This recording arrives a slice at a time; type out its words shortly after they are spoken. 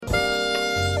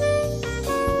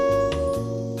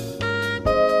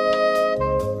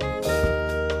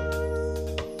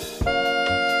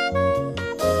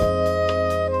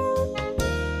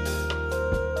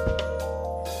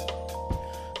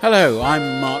Hello,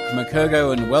 I'm Mark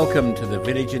McCurgo and welcome to the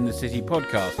Village in the City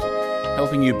podcast,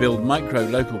 helping you build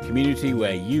micro-local community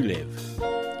where you live.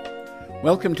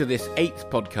 Welcome to this 8th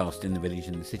podcast in the Village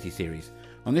in the City series.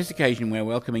 On this occasion, we're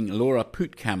welcoming Laura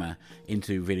Puttkamer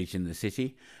into Village in the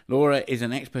City. Laura is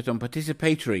an expert on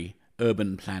participatory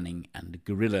urban planning and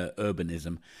guerrilla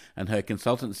urbanism, and her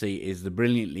consultancy is the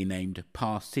brilliantly named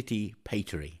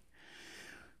Parcity-patory.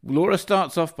 Laura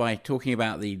starts off by talking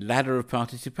about the ladder of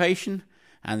participation,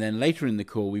 and then later in the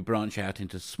call we branch out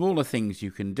into smaller things you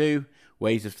can do,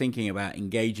 ways of thinking about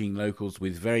engaging locals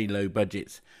with very low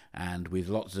budgets and with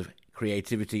lots of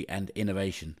creativity and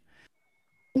innovation.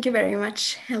 Thank you very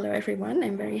much. Hello, everyone.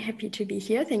 I'm very happy to be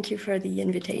here. Thank you for the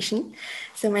invitation.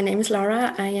 So my name is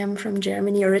Laura. I am from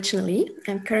Germany originally.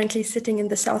 I'm currently sitting in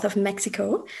the south of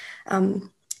Mexico.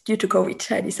 Due to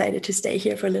COVID, I decided to stay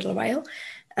here for a little while.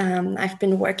 I've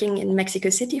been working in Mexico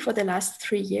City for the last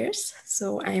 3 years.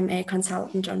 So I'm a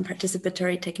consultant on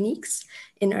participatory techniques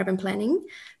in urban planning,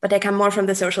 but I come more from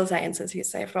the social sciences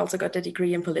because I've also got a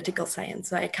degree in political science.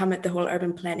 So I come at the whole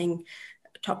urban planning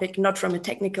topic, not from a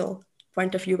technical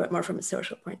point of view, but more from a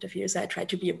social point of view. So I try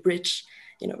to be a bridge,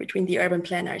 between the urban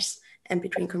planners and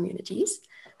between communities.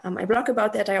 I blog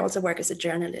about that. I also work as a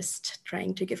journalist,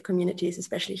 trying to give communities,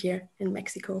 especially here in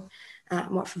Mexico,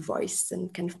 more of a voice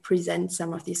and kind of present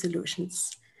some of the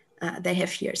solutions they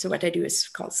have here. So what I do is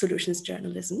called solutions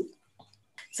journalism.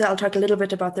 So I'll talk a little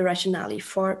bit about the rationale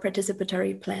for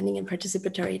participatory planning and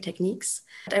participatory techniques.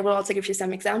 I will also give you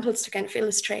some examples to kind of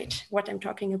illustrate what I'm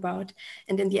talking about.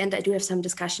 And in the end, I do have some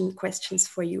discussion questions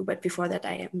for you. But before that,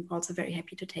 I am also very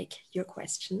happy to take your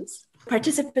questions.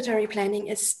 Participatory planning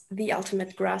is the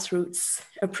ultimate grassroots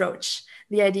approach.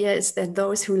 The idea is that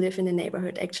those who live in a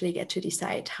neighborhood actually get to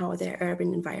decide how their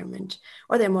urban environment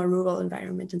or their more rural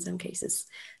environment in some cases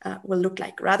will look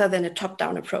like, rather than a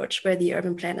top-down approach where the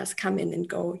urban planners come in and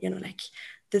go, like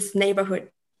this neighborhood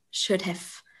should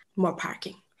have more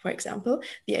parking, for example.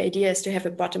 The idea is to have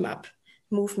a bottom-up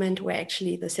movement where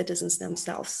actually the citizens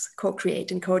themselves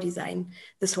co-create and co-design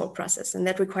this whole process. And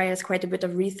that requires quite a bit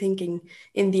of rethinking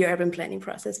in the urban planning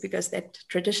process, because that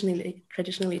traditionally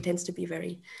tends to be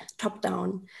very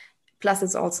top-down. Plus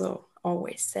it's also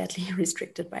always sadly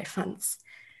restricted by funds.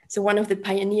 So one of the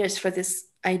pioneers for this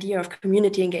idea of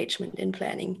community engagement in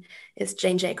planning is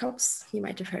Jane Jacobs. You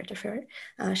might have heard of her.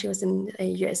 She was a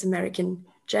US-American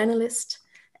journalist,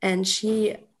 and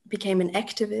she became an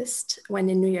activist when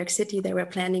in New York City they were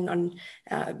planning on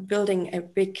building a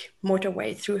big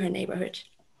motorway through her neighborhood.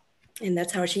 And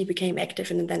that's how she became active.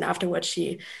 And then afterwards,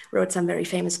 she wrote some very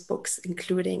famous books,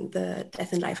 including The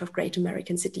Death and Life of Great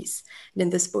American Cities. And in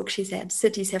this book, she said,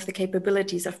 cities have the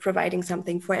capabilities of providing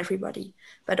something for everybody,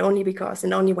 but only because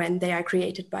and only when they are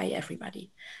created by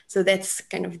everybody. So that's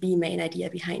kind of the main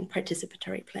idea behind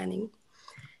participatory planning.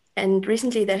 And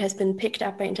recently that has been picked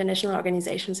up by international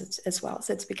organizations as well.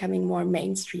 So it's becoming more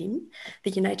mainstream.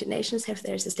 The United Nations have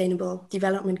their Sustainable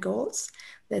Development Goals.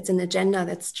 That's an agenda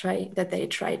that they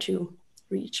try to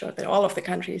reach, or that all of the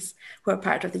countries who are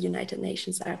part of the United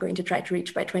Nations are going to try to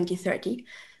reach by 2030,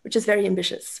 which is very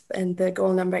ambitious. And the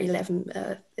goal number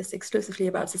 11 is exclusively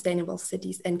about sustainable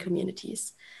cities and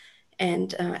communities.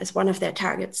 And as one of their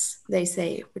targets, they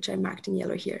say, which I marked in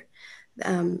yellow here,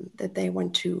 that they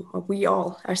want to, or we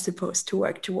all are supposed to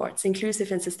work towards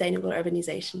inclusive and sustainable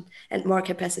urbanization and more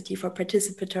capacity for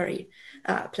participatory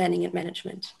planning and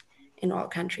management in all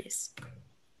countries.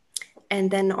 And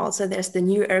then also there's the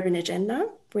New Urban Agenda,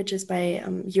 which is by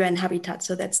UN Habitat.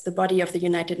 So that's the body of the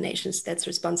United Nations that's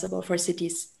responsible for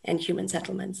cities and human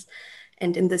settlements.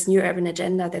 And in this New Urban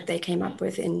Agenda that they came up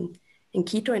with in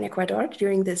Quito in Ecuador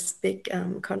during this big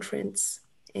conference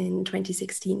in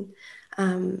 2016,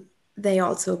 they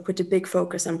also put a big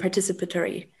focus on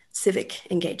participatory civic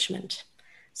engagement.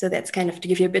 So that's kind of to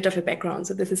give you a bit of a background.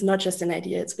 So this is not just an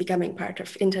idea, it's becoming part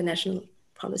of international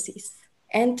policies.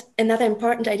 And another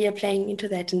important idea playing into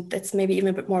that, and that's maybe even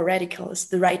a bit more radical, is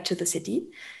the right to the city,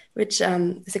 which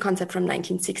is a concept from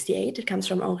 1968. It comes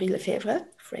from Henri Lefebvre,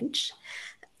 French.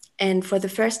 And for the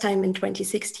first time in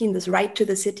 2016, this right to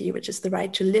the city, which is the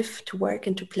right to live, to work,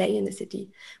 and to play in the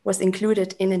city, was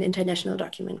included in an international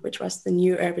document, which was the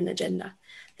New Urban Agenda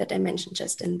that I mentioned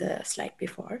just in the slide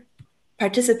before.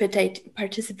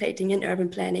 Participating in urban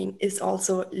planning is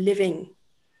also living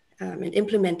and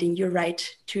implementing your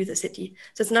right to the city.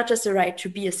 So it's not just a right to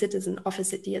be a citizen of a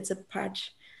city, it's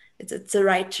a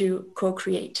right to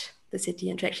co-create the city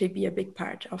and to actually be a big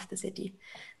part of the city.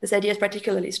 This idea is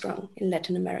particularly strong in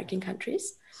Latin American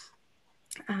countries,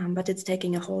 but it's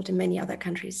taking a hold in many other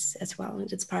countries as well.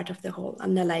 And it's part of the whole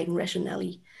underlying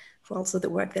rationale for also the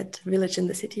work that Village in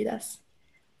the City does.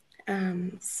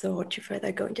 So to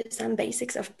further go into some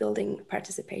basics of building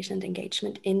participation and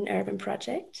engagement in urban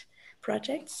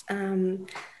projects,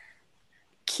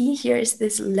 key here is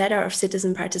this letter of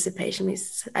citizen participation.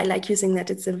 I like using that.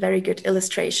 It's a very good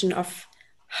illustration of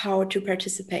how to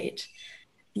participate.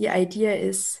 The idea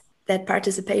is that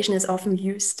participation is often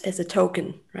used as a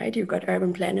token, right? You've got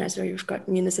urban planners or you've got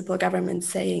municipal governments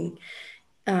saying,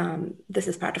 this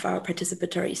is part of our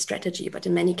participatory strategy, but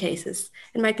in many cases,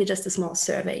 it might be just a small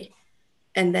survey.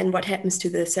 And then what happens to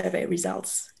the survey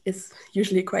results is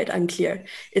usually quite unclear.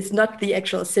 It's not the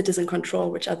actual citizen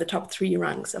control, which are the top 3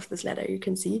 rungs of this ladder you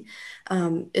can see.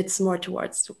 It's more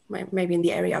towards maybe in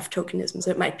the area of tokenism.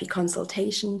 So it might be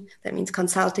consultation. That means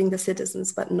consulting the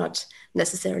citizens, but not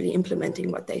necessarily implementing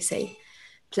what they say.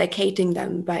 Placating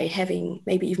them by having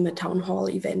maybe even a town hall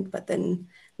event, but then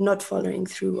not following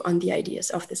through on the ideas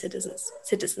of the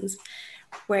citizens.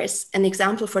 Whereas an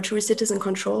example for true citizen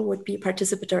control would be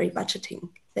participatory budgeting.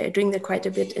 They're doing that quite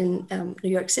a bit in New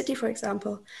York City, for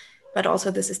example, but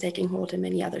also this is taking hold in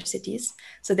many other cities.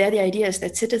 So there the idea is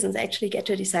that citizens actually get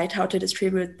to decide how to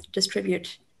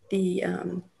distribute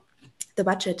the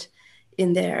budget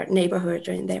in their neighborhood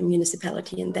or in their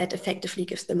municipality, and that effectively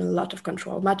gives them a lot of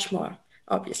control, much more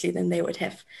obviously than they would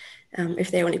have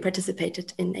if they only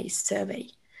participated in a survey.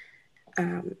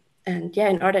 And yeah,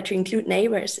 in order to include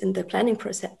neighbors in the planning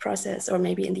process, or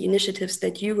maybe in the initiatives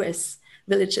that you as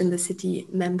Village in the City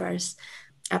members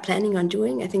are planning on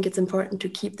doing, I think it's important to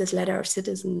keep this letter of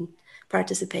citizen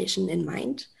participation in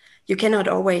mind. You cannot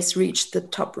always reach the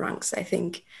top rungs, I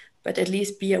think, but at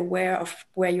least be aware of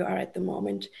where you are at the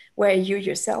moment, where are you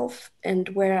yourself, and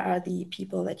where are the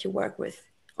people that you work with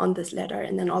on this ladder.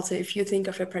 And then also, if you think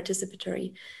of a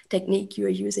participatory technique you are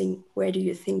using, where do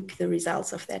you think the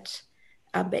results of that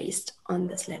are based on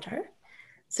this letter?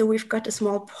 So we've got a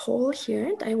small poll here,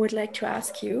 and I would like to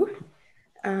ask you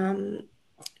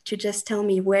to just tell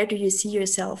me, where do you see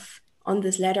yourself on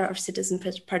this ladder of citizen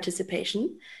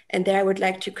participation? And there I would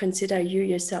like to consider you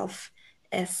yourself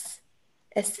as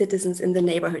citizens in the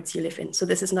neighborhoods you live in. So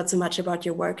this is not so much about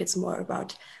your work, it's more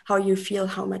about how you feel,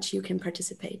 how much you can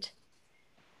participate.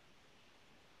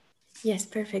 Yes,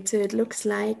 perfect. So it looks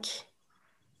like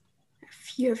a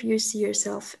few of you see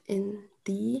yourself in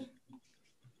the,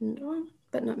 no,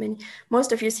 but not many.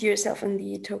 Most of you see yourself in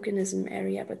the tokenism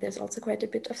area, but there's also quite a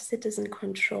bit of citizen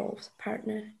control,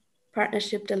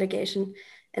 partnership, delegation,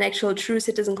 and actual true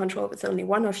citizen control. It's only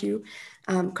one of you.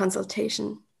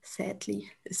 Consultation,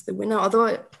 sadly, is the winner,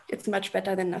 although it's much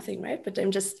better than nothing, right? But I'm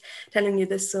just telling you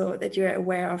this so that you're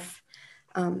aware of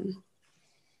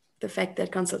the fact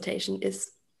that consultation is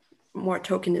more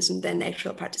tokenism than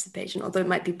actual participation, although it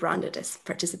might be branded as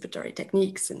participatory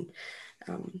techniques, and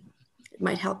it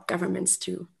might help governments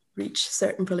to reach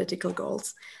certain political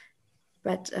goals.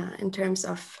 But in terms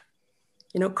of,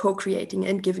 co-creating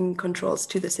and giving controls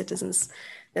to the citizens,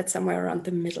 that's somewhere around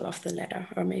the middle of the ladder,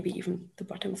 or maybe even the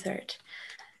bottom third.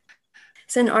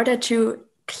 So in order to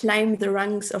climb the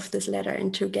rungs of this ladder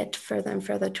and to get further and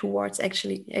further towards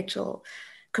actual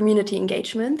community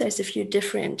engagement, there's a few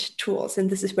different tools, and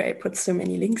this is where I put so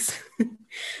many links.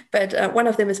 But one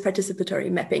of them is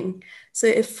participatory mapping. So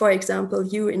if, for example,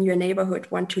 you in your neighborhood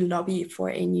want to lobby for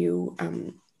a new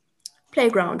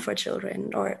playground for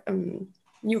children, or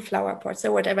new flower pots,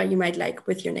 or whatever you might like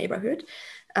with your neighborhood,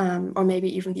 or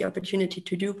maybe even the opportunity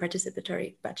to do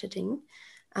participatory budgeting,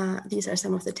 these are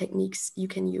some of the techniques you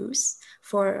can use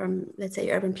for, let's say,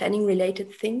 urban planning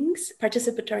related things.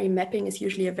 Participatory mapping is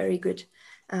usually a very good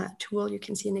tool. You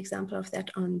can see an example of that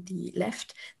on the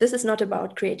left. This is not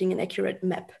about creating an accurate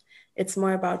map. It's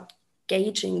more about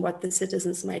gauging what the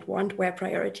citizens might want, where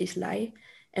priorities lie,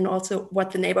 and also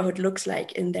what the neighborhood looks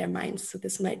like in their minds. So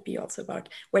this might be also about,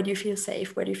 where do you feel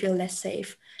safe? Where do you feel less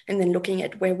safe? And then looking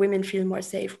at where women feel more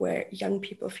safe, where young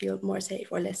people feel more safe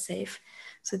or less safe.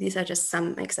 So these are just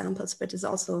some examples, but it's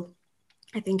also,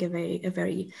 I think, a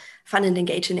very fun and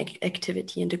engaging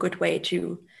activity, and a good way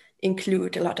to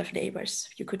include a lot of neighbors.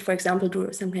 You could, for example,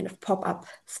 do some kind of pop-up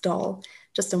stall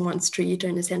just on one street or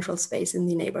in a central space in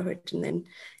the neighborhood, and then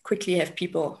quickly have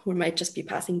people who might just be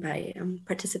passing by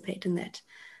participate in that.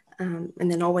 And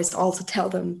then always also tell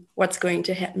them what's going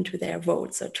to happen to their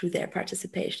votes or to their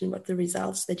participation, what the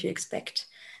results that you expect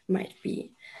might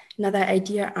be. Another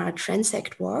idea are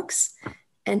transect walks.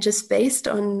 And just based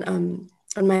on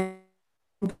my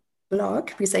blog,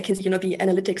 because I can see, the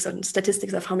analytics and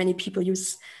statistics of how many people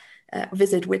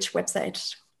visit which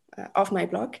website of my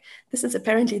blog, this is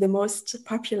apparently the most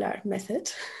popular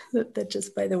method. That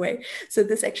just by the way. So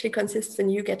this actually consists in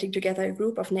you getting together a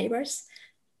group of neighbors,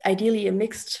 ideally a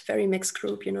very mixed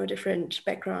group, different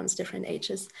backgrounds, different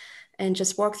ages, and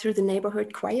just walk through the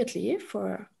neighborhood quietly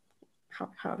for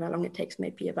however long it takes,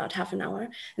 maybe about half an hour.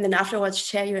 And then afterwards,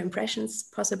 share your impressions,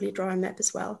 possibly draw a map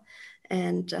as well,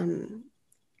 and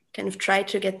kind of try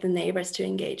to get the neighbors to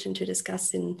engage and to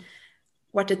discuss in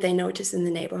what did they notice in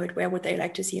the neighborhood, where would they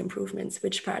like to see improvements,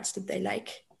 which parts did they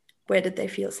like, where did they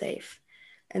feel safe.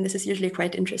 And this is usually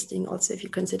quite interesting also if you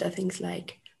consider things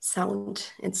like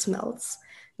sound and smells,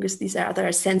 because these are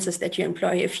other senses that you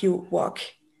employ if you walk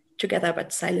together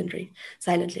but silently.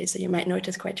 So you might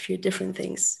notice quite a few different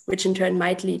things, which in turn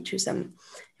might lead to some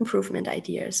improvement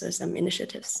ideas or some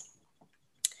initiatives.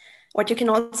 What you can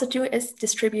also do is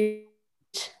distribute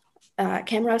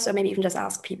cameras, or maybe even just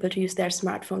ask people to use their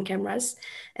smartphone cameras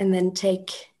and then take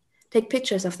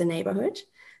pictures of the neighborhood.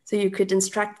 So you could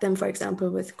instruct them, for example,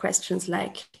 with questions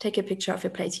like, take a picture of a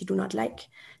place you do not like,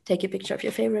 take a picture of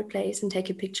your favorite place, and take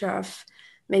a picture of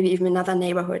maybe even another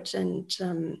neighborhood, and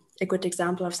a good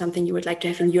example of something you would like to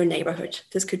have in your neighborhood.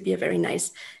 This could be a very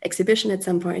nice exhibition at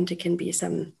some point. It can be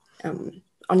some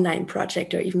online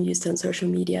project, or even used on social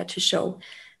media to show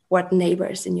what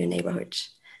neighbors in your neighborhood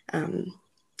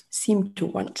seem to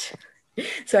want.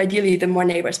 So ideally, the more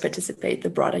neighbors participate, the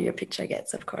broader your picture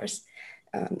gets, of course.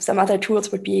 Some other tools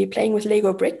would be playing with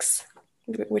Lego bricks,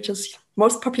 which is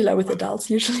most popular with adults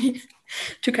usually,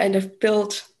 to kind of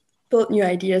build new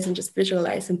ideas and just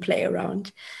visualize and play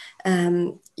around.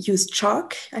 Use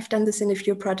chalk. I've done this in a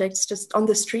few projects, just on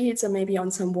the streets or maybe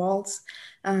on some walls,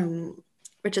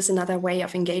 which is another way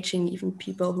of engaging even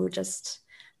people who just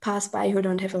pass by, who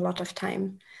don't have a lot of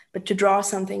time. But to draw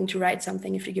something, to write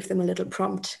something, if you give them a little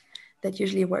prompt, that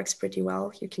usually works pretty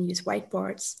well. You can use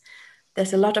whiteboards.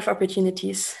 There's a lot of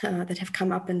opportunities that have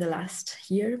come up in the last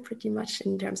year, pretty much,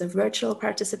 in terms of virtual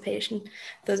participation.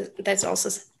 That's also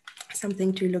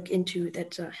something to look into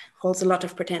that holds a lot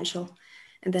of potential.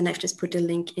 And then I've just put a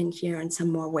link in here on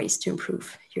some more ways to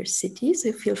improve your city.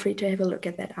 So feel free to have a look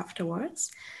at that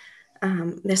afterwards.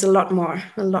 There's a lot more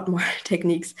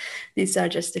techniques. These are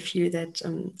just a few that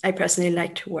I personally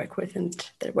like to work with and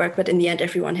that work, but in the end,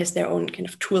 everyone has their own kind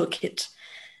of toolkit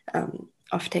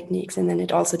of techniques. And then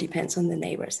it also depends on the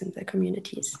neighbors and the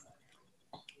communities.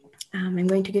 I'm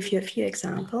going to give you a few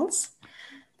examples.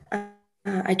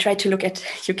 I tried to look at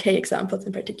UK examples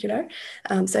in particular.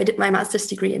 So I did my master's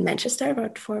degree in Manchester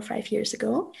about 4 or 5 years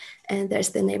ago. And there's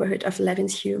the neighborhood of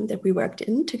Levinshume that we worked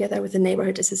in together with the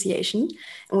neighborhood association.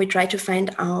 And we tried to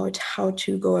find out how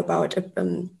to go about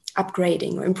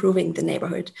upgrading or improving the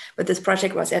neighborhood. But this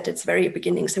project was at its very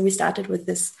beginning. So we started with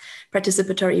this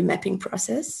participatory mapping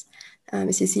process.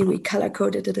 As you see, we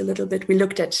color-coded it a little bit. We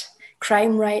looked at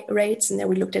crime rates, and then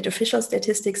we looked at official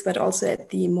statistics, but also at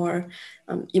the more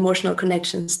emotional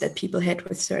connections that people had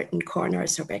with certain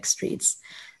corners or back streets.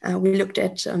 We looked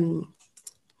at,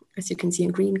 as you can see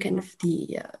in green, kind of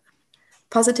the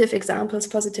positive examples,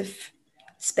 positive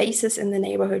spaces in the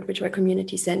neighborhood, which were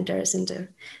community centers and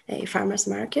a farmer's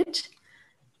market.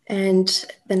 And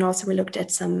then also we looked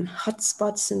at some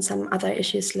hotspots and some other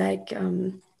issues like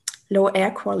low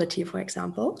air quality, for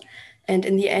example. And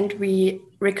in the end, we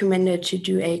recommended to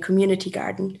do a community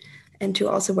garden and to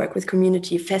also work with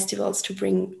community festivals to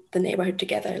bring the neighborhood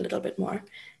together a little bit more.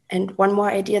 And one more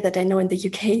idea that I know in the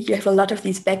UK, you have a lot of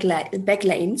these back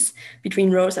lanes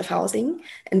between rows of housing.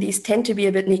 And these tend to be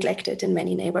a bit neglected in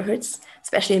many neighborhoods,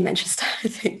 especially in Manchester, I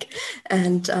think.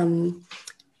 And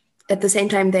at the same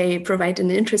time, they provide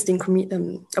an interesting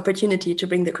opportunity to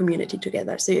bring the community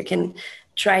together. So you can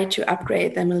try to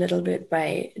upgrade them a little bit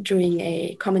by doing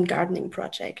a common gardening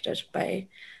project, or by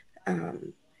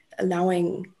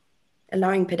allowing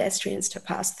pedestrians to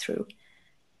pass through.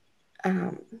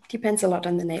 Depends a lot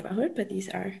on the neighborhood, but these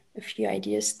are a few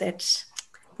ideas that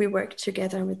we worked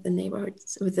together with the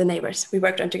neighbors. We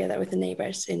worked on together with the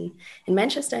neighbors in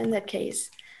Manchester in that case.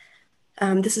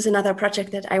 This is another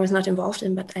project that I was not involved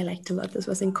in, but I liked a lot. This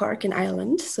was in Cork in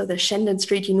Ireland, so the Shandon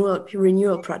Street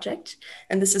Renewal Project.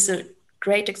 And this is a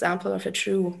great example of a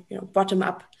true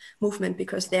bottom-up movement,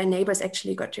 because their neighbors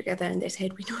actually got together and they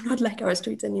said, we do not like our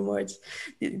streets anymore.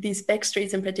 These back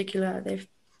streets in particular,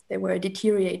 they were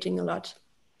deteriorating a lot.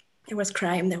 There was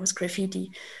crime, there was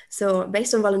graffiti. So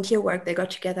based on volunteer work, they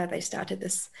got together, they started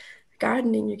this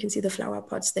gardening. You can see the flower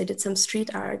pots. They did some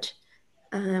street art.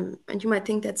 And you might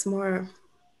think that's more,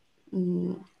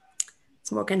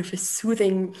 it's more kind of a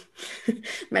soothing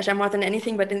measure more than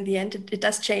anything, but in the end, it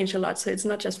does change a lot. So it's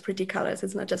not just pretty colors,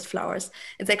 it's not just flowers.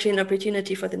 It's actually an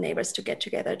opportunity for the neighbors to get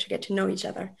together, to get to know each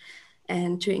other,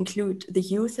 and to include the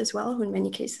youth as well, who in many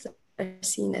cases are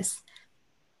seen as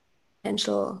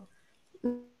potential,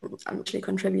 actually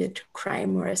contribute to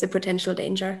crime or as a potential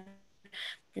danger.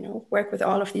 work with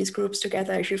all of these groups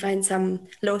together, if you find some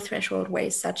low threshold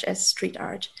ways, such as street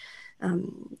art,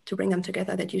 to bring them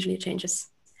together, that usually changes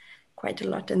quite a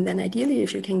lot. And then ideally,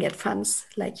 if you can get funds,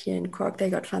 like here in Cork, they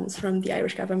got funds from the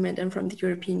Irish government and from the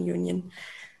European Union,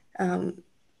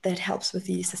 that helps with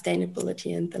the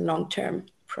sustainability and the long-term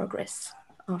progress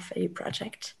of a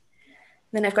project.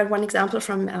 Then I've got one example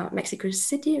from Mexico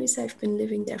City, because I've been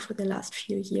living there for the last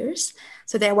few years.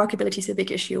 So their walkability is a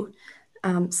big issue.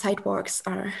 Sidewalks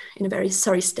are in a very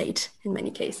sorry state in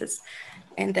many cases,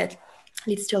 and that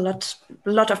leads to a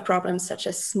lot of problems, such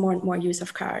as more and more use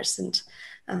of cars and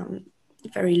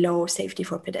very low safety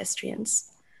for pedestrians.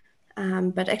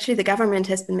 But actually, the government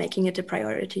has been making it a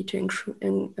priority to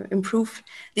improve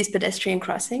these pedestrian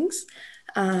crossings.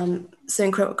 So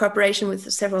in cooperation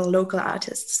with several local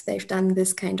artists, they've done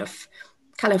this kind of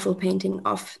colorful painting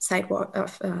of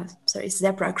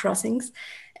zebra crossings.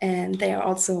 And they are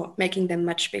also making them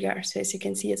much bigger. So as you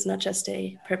can see, it's not just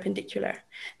a perpendicular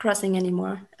crossing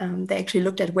anymore. They actually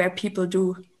looked at where people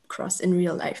do cross in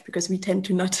real life, because we tend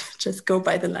to not just go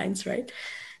by the lines, right?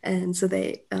 And so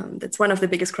that's one of the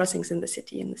biggest crossings in the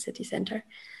city center.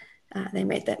 They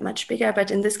made that much bigger, but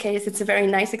in this case, it's a very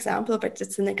nice example, but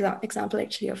it's an example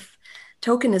actually of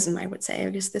tokenism, I would say,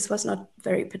 because this was not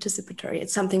very participatory.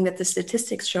 It's something that the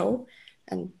statistics show,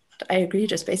 and I agree,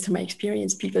 just based on my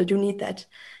experience, people do need that.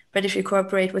 But if you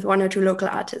cooperate with one or two local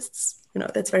artists,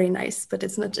 that's very nice, but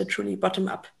it's not a truly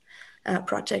bottom-up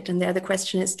project. And there the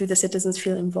question is, do the citizens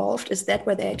feel involved? Is that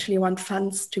where they actually want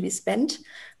funds to be spent?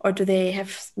 Or do they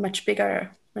have much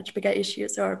bigger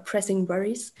issues or pressing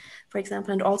worries, for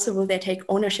example? And also, will they take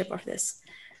ownership of this?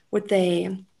 Would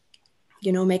they,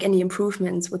 make any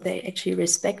improvements? Would they actually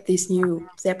respect these new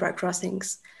zebra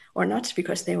crossings or not,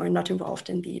 because they were not involved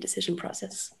in the decision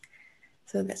process?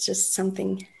 So that's just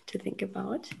something to think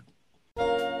about.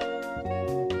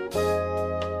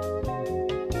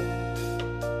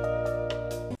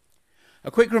 A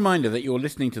quick reminder that you're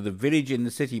listening to the Village in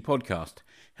the City podcast,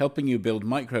 helping you build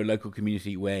micro-local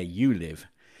community where you live.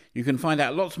 You can find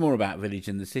out lots more about Village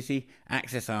in the City,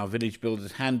 access our Village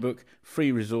Builders Handbook,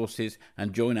 free resources,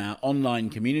 and join our online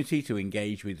community to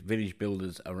engage with village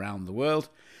builders around the world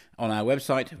on our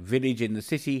website,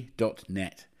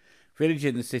 villageinthecity.net. Village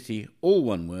in the City, all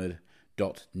one word,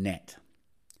 .net.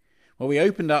 Well, we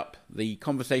opened up the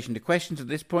conversation to questions at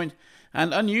this point,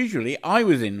 and unusually, I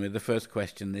was in with the first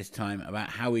question this time about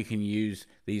how we can use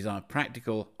these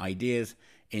practical ideas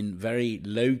in very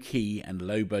low-key and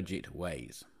low-budget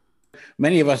ways.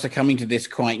 Many of us are coming to this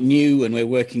quite new, and we're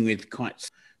working with quite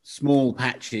small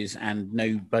patches and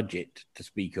no budget to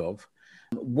speak of.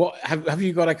 What have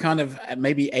you got a kind of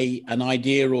maybe an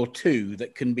idea or two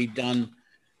that can be done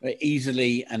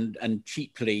easily and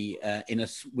cheaply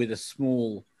with a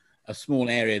small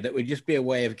area that would just be a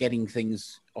way of getting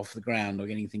things off the ground or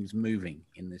getting things moving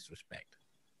in this respect?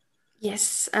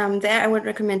 Yes, there I would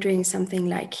recommend doing something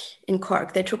like in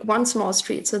Cork. They took one small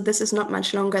street, so this is not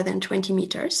much longer than 20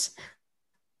 meters.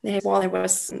 There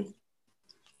was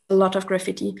a lot of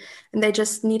graffiti, and they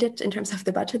just needed, in terms of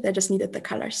the budget, they just needed the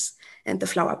colors and the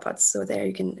flower pots. So there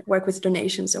you can work with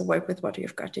donations or work with what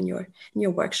you've got in your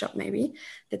workshop, maybe.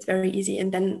 That's very easy.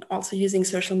 And then also using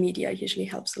social media usually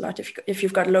helps a lot. If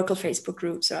you've got local Facebook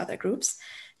groups or other groups,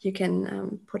 you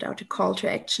can put out a call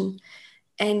to action.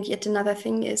 And yet another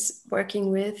thing is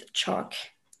working with chalk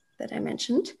that I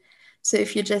mentioned. So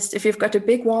if you've got a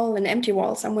big wall, an empty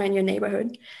wall somewhere in your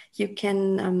neighborhood, you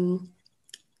can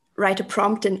write a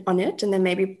prompt on it, and then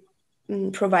maybe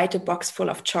provide a box full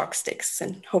of chalk sticks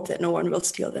and hope that no one will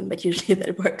steal them, but usually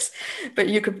that works. But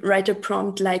you could write a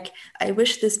prompt like, I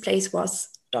wish this place was ...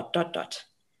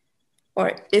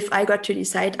 Or if I got to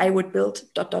decide, I would build ...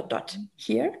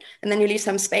 here. And then you leave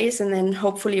some space, and then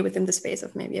hopefully within the space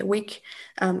of maybe a week,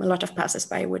 a lot of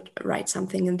passersby would write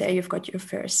something, and there you've got your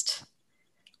first,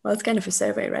 well, it's kind of a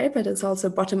survey, right? But it's also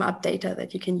bottom-up data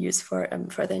that you can use for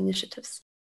further initiatives.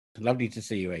 Lovely to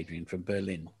see you, Adrian, from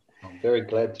Berlin. I'm very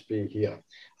glad to be here.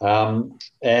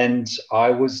 And I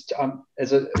was,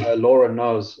 as Laura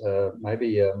knows,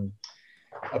 maybe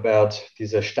about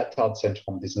these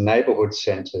Stadtteilzentrum, these neighborhood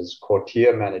centers,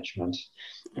 quartier management.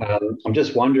 I'm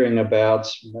just wondering about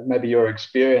maybe your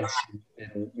experience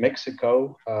in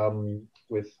Mexico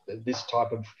with this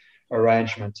type of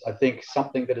arrangement. I think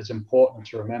something that is important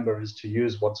to remember is to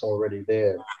use what's already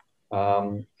there.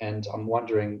 And I'm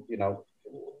wondering,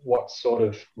 what sort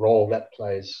of role that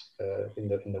plays in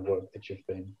the work that you've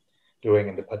been doing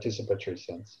in the participatory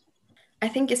sense. I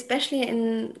think especially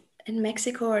in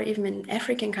Mexico or even in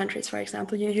African countries, for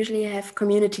example, you usually have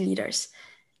community leaders.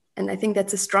 And I think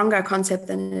that's a stronger concept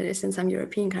than it is in some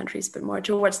European countries, but more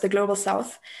towards the global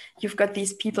south, you've got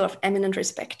these people of eminent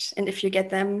respect. And if you get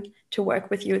them to work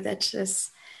with you, that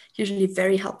is usually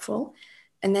very helpful.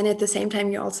 And then at the same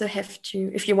time, you also have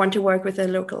to, if you want to work with a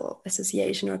local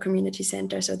association or community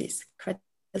center, so these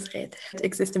Quartiersräte that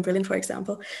exist in Berlin, for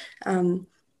example,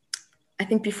 I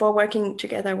think before working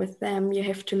together with them, you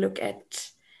have to look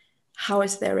at how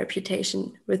is their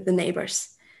reputation with the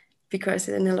neighbors. Because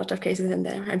in a lot of cases, and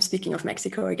I'm speaking of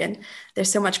Mexico again, there's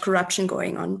so much corruption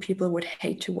going on. People would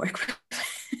hate to work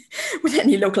with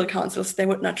any local councils. They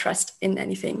would not trust in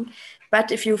anything.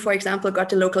 But if you, for example,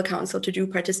 got a local council to do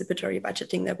participatory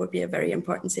budgeting, that would be a very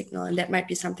important signal. And that might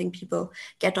be something people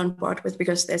get on board with,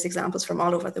 because there's examples from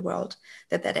all over the world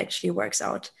that actually works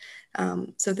out.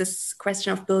 So this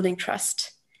question of building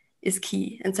trust is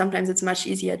key. And sometimes it's much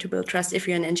easier to build trust if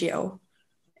you're an NGO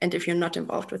and if you're not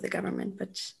involved with the government.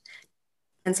 But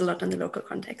depends a lot on the local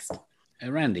context.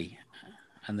 Randy,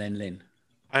 and then Lynn.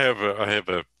 I have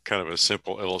a kind of a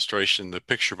simple illustration. The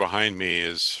picture behind me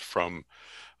is from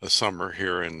the summer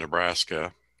here in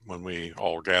Nebraska when we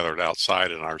all gathered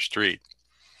outside in our street.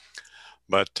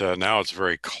 But now it's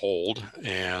very cold,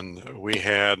 and we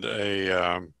had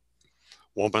a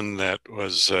woman that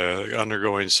was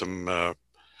undergoing some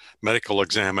medical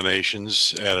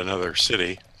examinations at another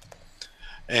city.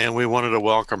 And we wanted to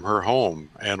welcome her home.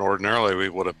 And ordinarily we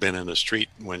would have been in the street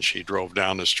when she drove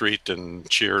down the street and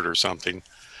cheered or something.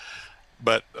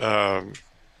 But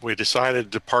we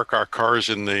decided to park our cars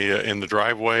in the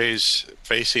driveways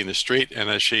facing the street. And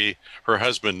as her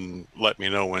husband let me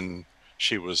know when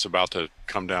she was about to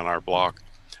come down our block,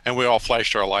 and we all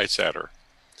flashed our lights at her.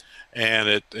 And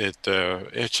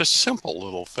it's just a simple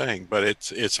little thing, but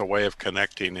it's a way of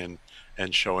connecting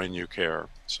and showing you care.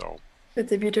 So.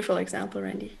 It's a beautiful example,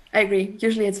 Randy. I agree.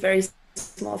 Usually it's very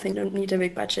small thing. Don't need a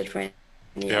big budget for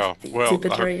any of the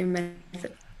participatory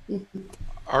method.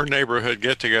 Our neighborhood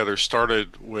get-together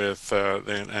started with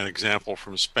an example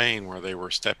from Spain where they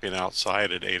were stepping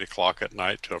outside at 8 o'clock at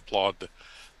night to applaud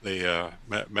the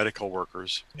medical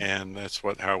workers. And that's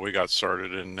how we got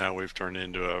started. And now we've turned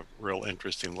into a real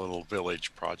interesting little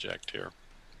village project here.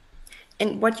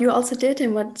 And what you also did,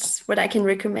 and what I can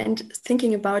recommend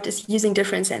thinking about, is using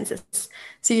different senses.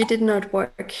 So you did not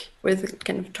work with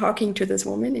kind of talking to this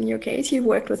woman in your case, you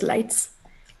worked with lights,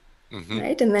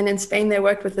 right? And then in Spain, they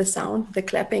worked with the sound, the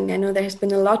clapping. I know there has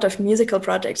been a lot of musical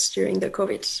projects during the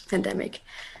COVID pandemic.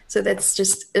 So that's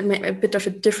just a bit of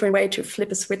a different way to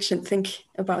flip a switch and think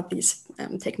about these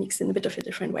techniques in a bit of a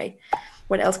different way.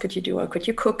 What else could you do? Or could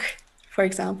you cook, for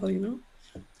example,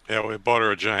 Yeah, we bought her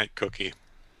a giant cookie.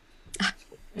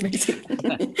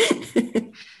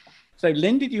 Amazing. So,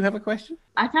 Lynn, did you have a question?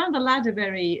 I found the ladder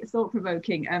very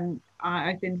thought-provoking.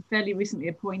 I've been fairly recently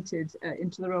appointed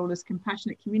into the role as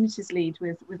Compassionate Communities Lead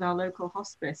with our local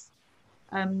hospice.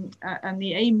 And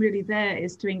the aim really there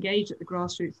is to engage at the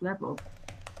grassroots level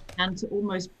and to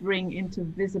almost bring into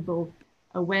visible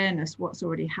awareness what's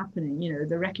already happening,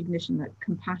 the recognition that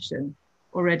compassion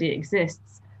already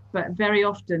exists. But very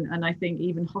often, and I think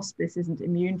even hospice isn't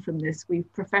immune from this,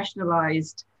 we've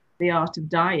professionalized the art of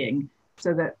dying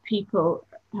so that people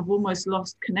have almost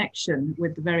lost connection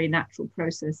with the very natural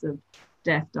process of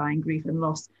death, dying, grief, and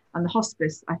loss. And the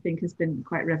hospice, I think, has been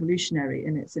quite revolutionary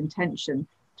in its intention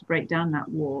to break down that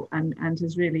wall and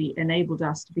has really enabled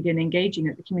us to begin engaging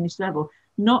at the community level,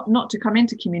 not to come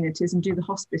into communities and do the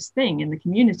hospice thing in the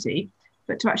community,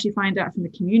 but to actually find out from the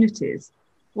communities,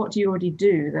 what do you already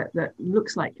do that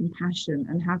looks like compassion,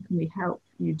 and how can we help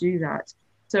you do that?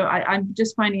 So I'm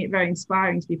just finding it very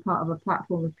inspiring to be part of a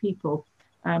platform of people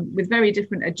with very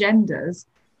different agendas,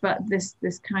 but this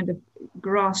kind of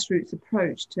grassroots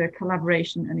approach to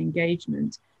collaboration and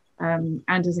engagement. And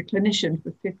as a clinician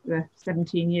for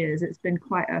 17 years, it's been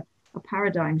quite a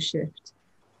paradigm shift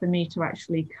for me to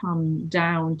actually come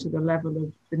down to the level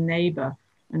of the neighbor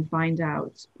and find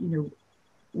out,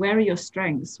 where are your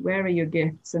strengths? Where are your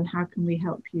gifts? And how can we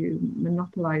help you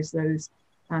monopolize those?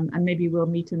 And maybe we'll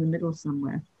meet in the middle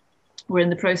somewhere. We're in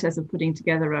the process of putting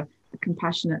together a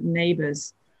compassionate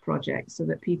neighbors project so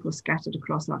that people scattered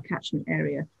across our catchment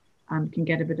area can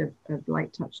get a bit of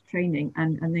light touch training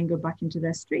and then go back into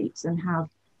their streets and have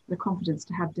the confidence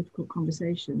to have difficult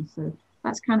conversations. So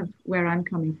that's kind of where I'm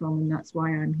coming from, and that's why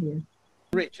I'm here.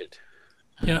 Richard.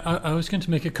 Yeah, I was going to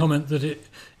make a comment that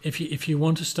if you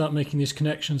want to start making these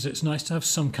connections, it's nice to have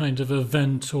some kind of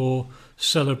event or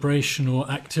celebration or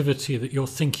activity that you're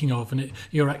thinking of. And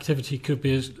your activity could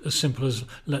be as simple as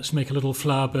let's make a little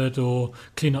flower bed or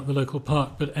clean up the local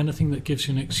park, but anything that gives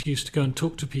you an excuse to go and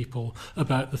talk to people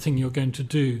about the thing you're going to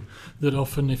do. That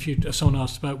often, if someone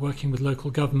asked about working with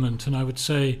local government, and I would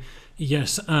say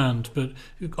yes, but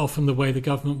often the way the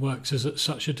government works is at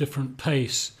such a different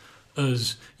pace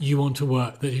as you want to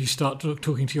work, that if you start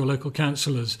talking to your local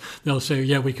councillors, they'll say,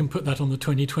 yeah, we can put that on the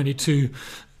 2022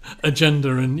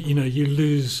 agenda, and you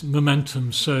lose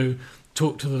momentum. So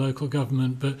talk to the local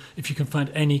government, but if you can find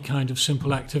any kind of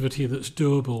simple activity that's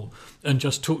doable and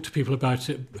just talk to people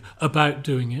about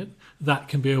doing it, that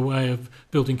can be a way of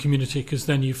building community, because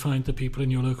then you find the people in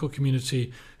your local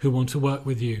community who want to work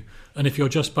with you. And if you're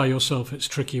just by yourself, it's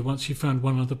tricky. Once you've found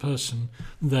one other person,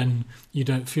 then you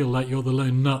don't feel like you're the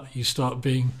lone nut. You start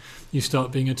being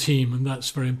a team, and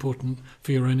that's very important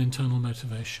for your own internal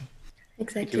motivation.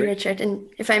 Exactly, Richard. And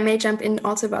if I may jump in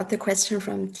also about the question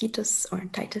from Titus,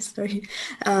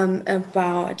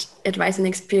 about advice and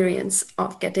experience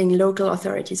of getting local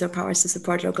authorities or powers to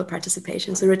support local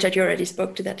participation. So Richard, you already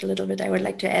spoke to that a little bit. I would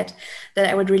like to add that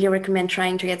I would really recommend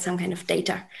trying to get some kind of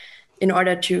data in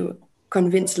order to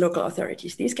convince local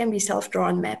authorities. These can be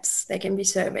self-drawn maps, they can be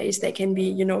surveys, they can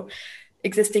be,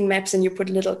 existing maps, and you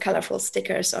put little colorful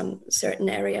stickers on certain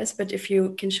areas. But if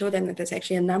you can show them that there's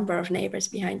actually a number of neighbors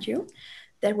behind you,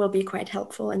 that will be quite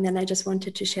helpful. And then I just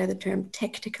wanted to share the term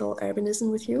tactical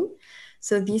urbanism with you.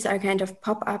 So these are kind of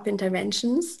pop-up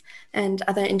interventions and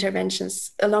other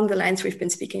interventions along the lines we've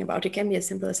been speaking about. It can be as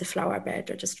simple as a flower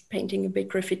bed or just painting a big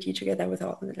graffiti together with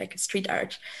all, like a street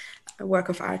art, a work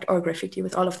of art or graffiti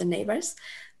with all of the neighbors.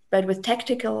 But with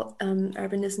tactical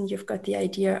urbanism, you've got the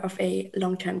idea of a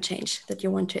long-term change that you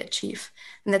want to achieve.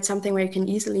 And that's something where you can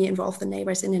easily involve the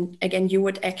neighbors in. And again, you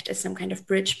would act as some kind of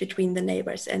bridge between the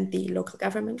neighbors and the local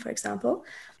government, for example.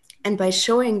 And by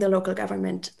showing the local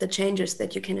government the changes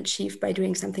that you can achieve by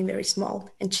doing something very small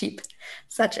and cheap,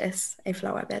 such as a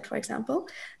flower bed, for example,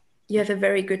 you have a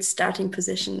very good starting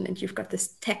position, and you've got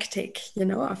this tactic,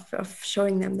 of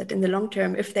showing them that in the long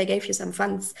term, if they gave you some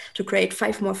funds to create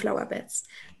 5 more flower beds,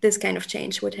 this kind of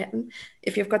change would happen.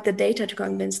 If you've got the data to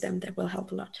convince them, that will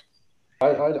help a lot.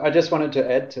 I just wanted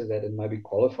to add to that and maybe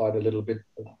qualify it a little bit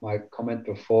of my comment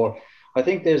before. I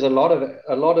think there's a lot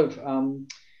of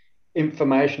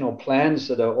informational plans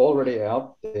that are already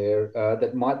out there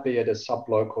that might be at a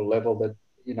sub-local level, that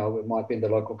it might be in the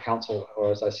local council,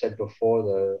 or as I said before,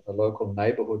 the local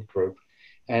neighborhood group.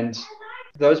 And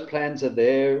those plans are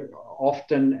there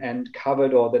often and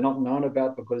covered, or they're not known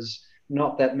about because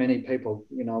not that many people,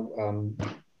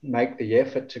 make the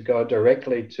effort to go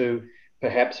directly to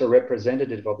perhaps a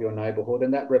representative of your neighborhood.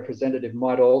 And that representative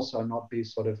might also not be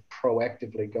sort of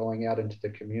proactively going out into the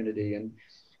community, and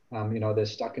they're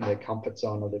stuck in their comfort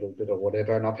zone a little bit or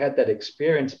whatever. And I've had that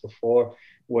experience before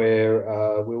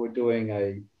where we were doing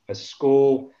a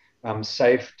school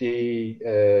safety,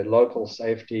 local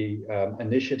safety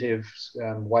initiative,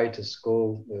 Way to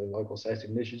School, local safety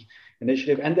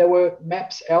initiative. And there were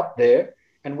maps out there,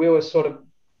 and we were sort of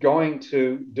going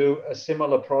to do a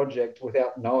similar project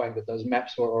without knowing that those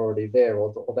maps were already there,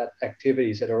 or that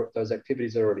those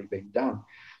activities are already being done.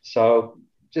 So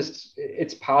just,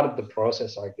 it's part of the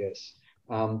process, I guess,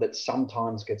 that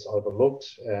sometimes gets overlooked.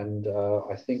 And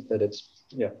I think that it's,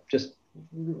 just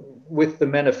with the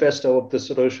manifesto of the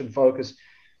solution focus,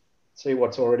 see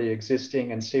what's already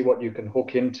existing and see what you can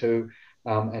hook into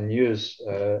and use.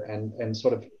 And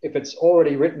sort of, if it's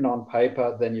already written on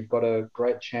paper, then you've got a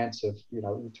great chance of,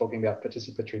 you're talking about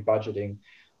participatory budgeting.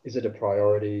 Is it a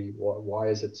priority? Why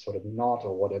is it sort of not,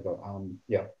 or whatever?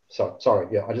 So sorry.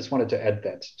 Yeah, I just wanted to add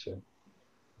that too.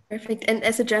 Perfect. And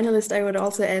as a journalist, I would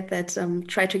also add that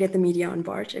try to get the media on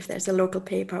board. If there's a local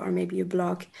paper or maybe a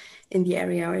blog in the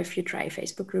area, or if you try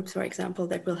Facebook groups, for example,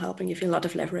 that will help and give you a lot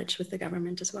of leverage with the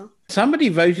government as well. Somebody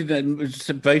voted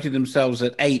themselves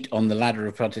at 8 on the ladder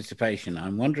of participation.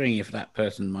 I'm wondering if that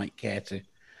person might care to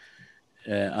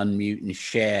unmute and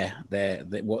share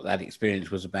what that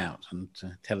experience was about, and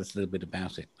tell us a little bit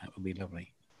about it. That would be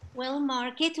lovely. Well,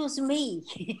 Mark, it was me.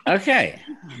 Okay,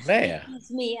 there. It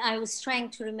was me. I was trying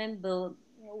to remember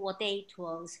what 8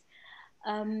 was.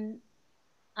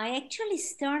 I actually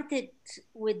started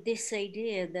with this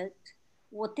idea that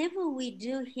whatever we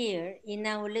do here in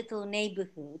our little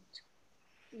neighborhood,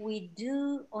 we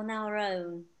do on our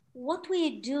own. What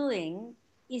we're doing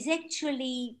is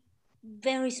actually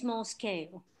very small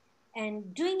scale,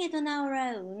 and doing it on our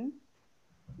own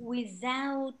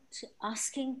without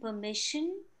asking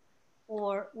permission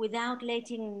or without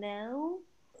letting know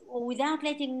or without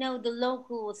letting know the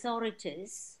local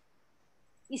authorities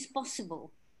is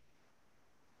possible.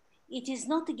 It is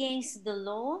not against the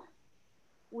law.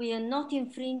 We are not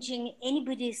infringing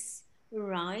anybody's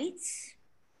rights.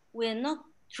 We are not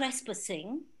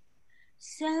trespassing.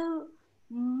 So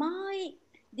my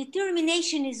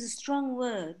determination is a strong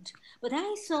word, but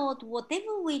I thought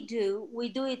whatever we do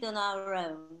it on our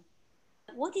own.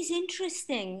 What is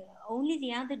interesting, only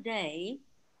the other day,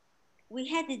 we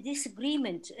had a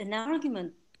disagreement, an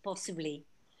argument possibly.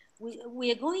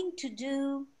 We are going to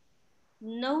do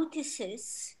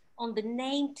notices on the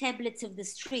name tablets of the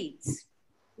streets,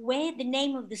 where the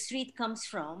name of the street comes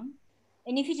from,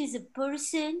 and if it is a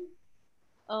person,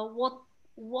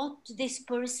 what this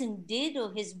person did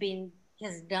or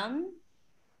has done,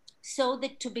 so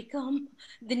that to become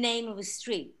the name of a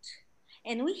street.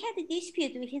 And we had a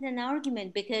dispute, we had an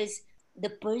argument, because the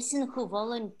person who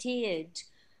volunteered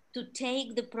to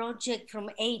take the project from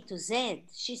A to Z,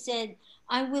 she said,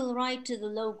 I will write to the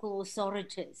local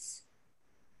authorities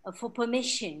for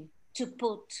permission to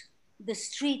put the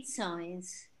street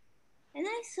signs. And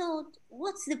I thought,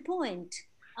 what's the point?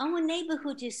 Our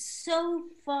neighborhood is so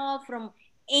far from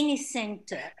any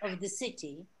center of the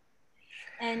city.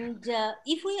 And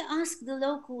if we ask the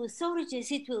local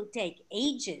authorities, it will take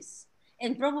ages.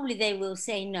 And probably they will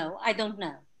say no. I don't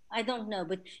know,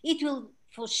 but it will,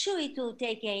 for sure, it will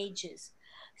take ages.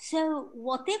 So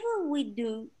whatever we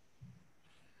do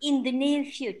in the near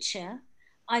future,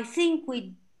 I think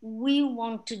we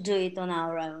want to do it on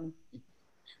our own.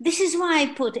 This is why I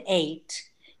put 8.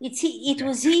 It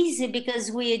was easy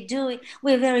because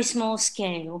we're very small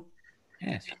scale.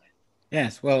 Yes.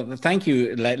 Yes, well, thank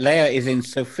you. Leah is in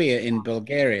Sofia in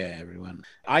Bulgaria, everyone.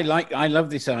 I love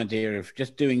this idea of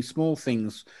just doing small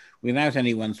things without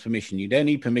anyone's permission. You don't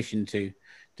need permission to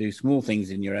do small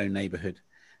things in your own neighborhood.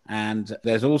 And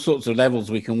there's all sorts of levels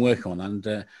we can work on.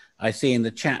 And I see in the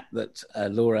chat that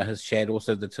Laura has shared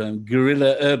also the term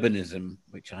guerrilla urbanism,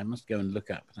 which I must go and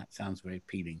look up. That sounds very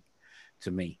appealing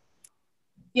to me.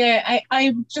 Yeah,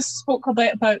 I just spoke a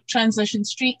bit about Transition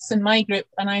Streets in my group,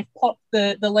 and I've popped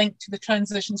the link to the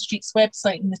Transition Streets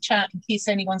website in the chat in case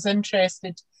anyone's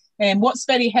interested. What's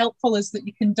very helpful is that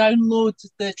you can download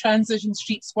the Transition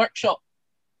Streets workbook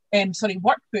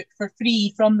for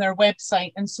free from their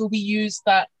website. And so we use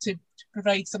that to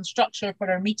provide some structure for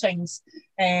our meetings.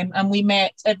 And we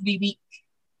met every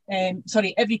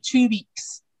 2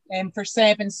 weeks. For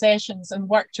 7 sessions and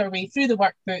worked our way through the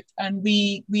workbook, and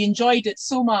we enjoyed it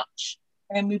so much,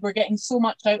 and we were getting so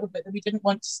much out of it that we didn't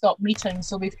want to stop meeting.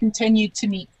 So we've continued to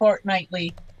meet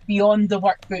fortnightly beyond the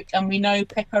workbook, and we now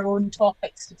pick our own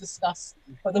topics to discuss.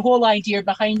 But the whole idea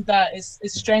behind that is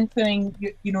strengthening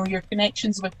your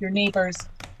connections with your neighbours,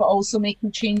 but also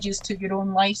making changes to your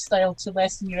own lifestyle to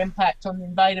lessen your impact on the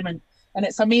environment. And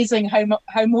it's amazing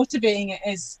how motivating it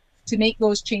is to make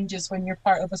those changes when you're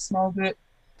part of a small group.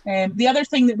 The other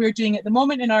thing that we're doing at the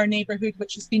moment in our neighbourhood,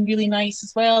 which has been really nice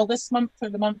as well, this month, for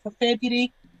the month of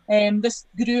February, this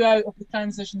grew out of the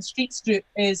Transition Streets group,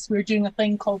 is we're doing a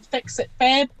thing called Fix It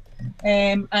Feb.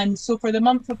 And so for the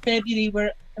month of February,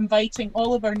 we're inviting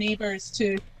all of our neighbours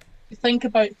to think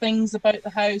about things about the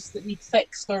house that need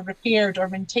fixed or repaired or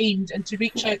maintained, and to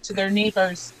reach out to their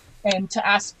neighbours to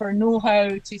ask for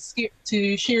know-how,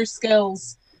 to share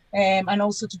skills, and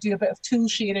also to do a bit of tool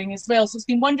sharing as well. So it's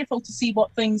been wonderful to see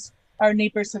what things our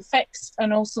neighbours have fixed,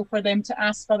 and also for them to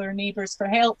ask other neighbours for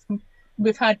help.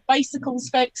 We've had bicycles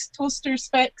fixed, toasters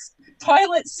fixed,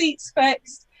 toilet seats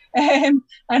fixed, and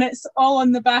it's all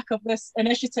on the back of this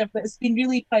initiative that has been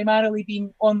really primarily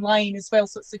been online as well.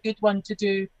 So it's a good one to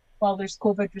do while there's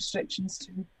COVID restrictions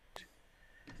too.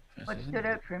 What stood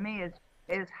out for me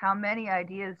is how many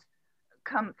ideas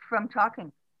come from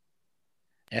talking.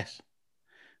 Yes.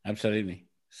 Absolutely.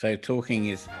 So talking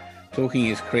is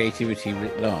creativity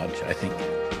writ large, I think,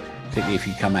 particularly if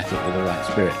you come at it with the right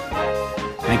spirit.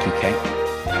 Thank you, Kate.